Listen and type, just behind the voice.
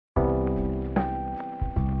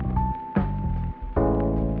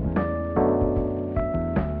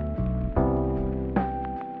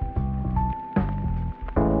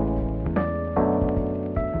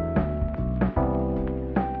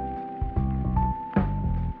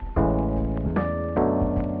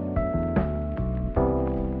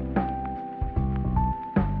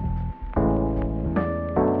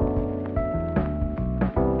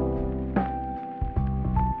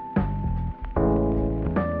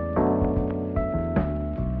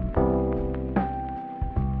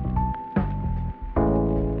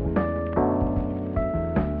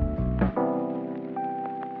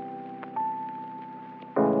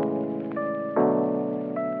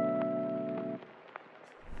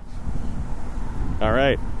All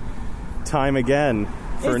right. Time again.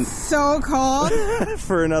 It's so cold.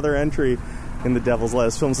 For another entry in the Devil's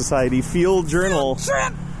Lettuce Film Society Field Journal. Field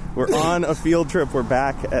trip! We're on a field trip. We're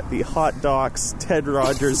back at the Hot Docs Ted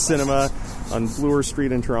Rogers Cinema on Bloor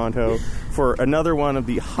Street in Toronto for another one of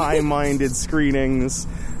the high-minded screenings.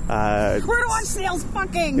 We're to watch snails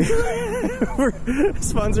fucking. We're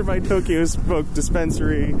sponsored by Tokyo Smoke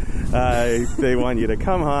Dispensary. They want you to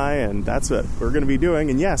come high, and that's what we're going to be doing.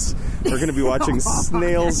 And yes, we're going to be watching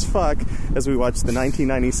Snails Fuck as we watch the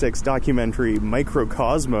 1996 documentary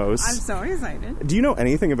Microcosmos. I'm so excited. Do you know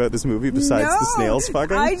anything about this movie besides the snails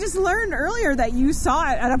fucking? I just learned earlier that you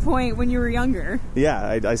saw it at a point when you were younger.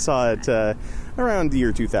 Yeah, I saw it around the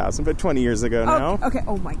year 2000, but 20 years ago now. Okay,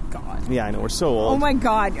 oh my god. Yeah, I know, we're so old. Oh my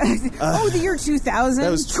god. The year 2000? That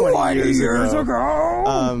was 20 years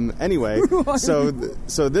ago. Anyway, so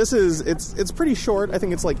this is, it's pretty short. I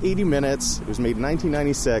think it's like 80 minutes. It was made in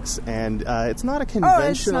 1996, and it's not a conventional... Oh,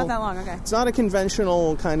 it's not that long, okay. It's not a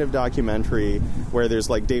conventional kind of documentary where there's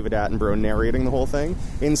like David Attenborough narrating the whole thing.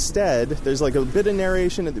 Instead, there's like a bit of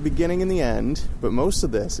narration at the beginning and the end, but most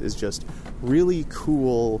of this is just really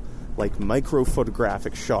cool, like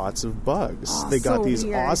micro-photographic shots of bugs. Oh, they got so these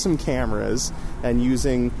weird. awesome cameras, and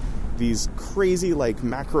using these crazy like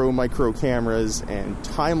micro cameras and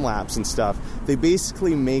time-lapse and stuff, they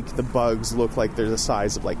basically make the bugs look like they're the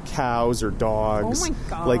size of like cows or dogs. Oh my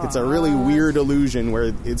god. Like it's a really weird illusion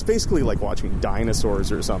where it's basically like watching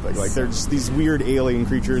dinosaurs or something. Like they're just these weird alien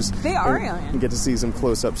creatures. They are alien. You get to see some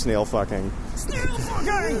close-up snail fucking. Snail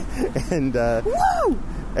fucking! And woo!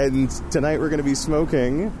 And tonight we're going to be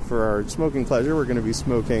smoking, for our smoking pleasure, we're going to be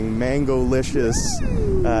smoking Mango-licious,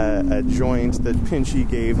 a joint that Pinchy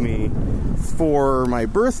gave me for my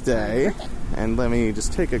birthday. And let me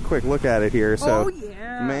just take a quick look at it here. So,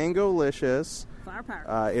 Mango-licious. Flower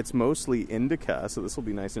power. It's mostly indica, so this will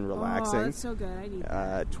be nice and relaxing. Oh, that's so good. I need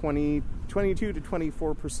that. 22 to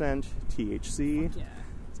 24% THC. Yeah.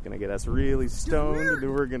 Gonna get us really stoned, and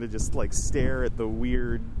then we're gonna just like stare at the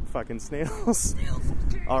weird fucking snails.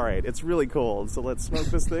 Alright, it's really cold, so let's smoke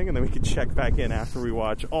this thing and then we can check back in after we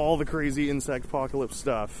watch all the crazy insect apocalypse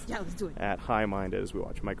stuff. Yeah, let's do it. At High Minded as we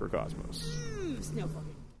watch Microcosmos. Snail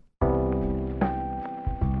fucking.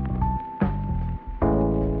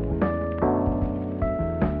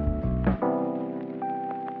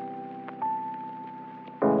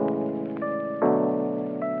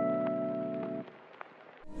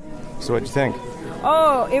 So what'd you think?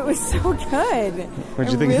 Oh, it was so good.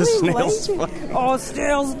 What'd you think of the snails fucking? Oh,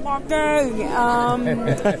 snails fucking!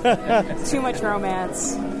 Too much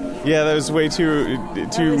romance. Yeah, that was way too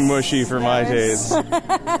mushy for my taste. There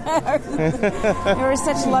were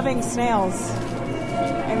such loving snails.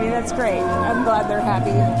 I mean, that's great. I'm glad they're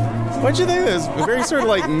happy. What'd you think? It was very sort of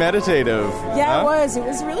like meditative. Yeah, It was. It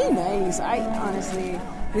was really nice. I honestly,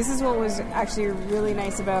 this is what was actually really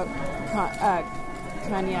nice about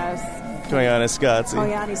Koyana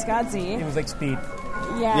Scotzi. It was like Speed.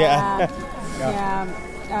 Yeah.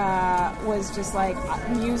 Was just like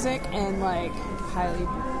music and like highly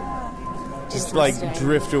just like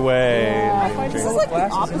drift away. Yeah. This is like the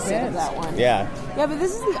opposite of that one. Yeah. Yeah, but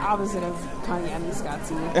this is the opposite of Koyana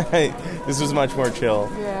Scotzi. This was much more chill.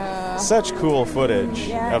 Yeah. Such cool footage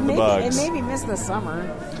of the bugs. It made me miss the summer.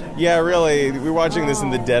 Yeah, really. We're watching this in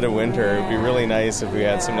the dead of winter. It'd be really nice if we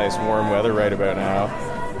had some nice warm weather right about now.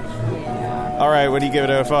 Yeah. All right, what do you give it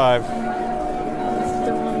out of 5? 3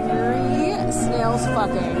 snails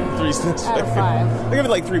fucking. 3 snails out of 5. I give it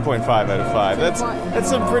like 3.5 out of 5. That's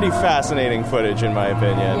some pretty fascinating footage, in my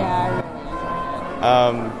opinion. Yeah.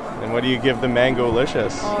 And what do you give the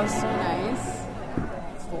Mango-licious? Oh, so nice.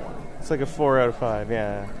 4. It's like a 4 out of 5.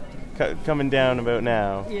 Yeah, coming down about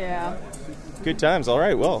now. Yeah. Good times. All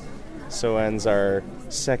right, well, so ends our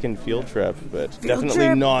second field trip, but definitely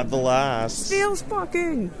trip. not the last. Snails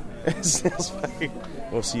fucking. Snails fucking.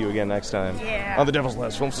 We'll see you again next time. Yeah. On the Devil's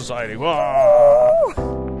Lettuce Film Society.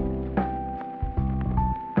 Whoa!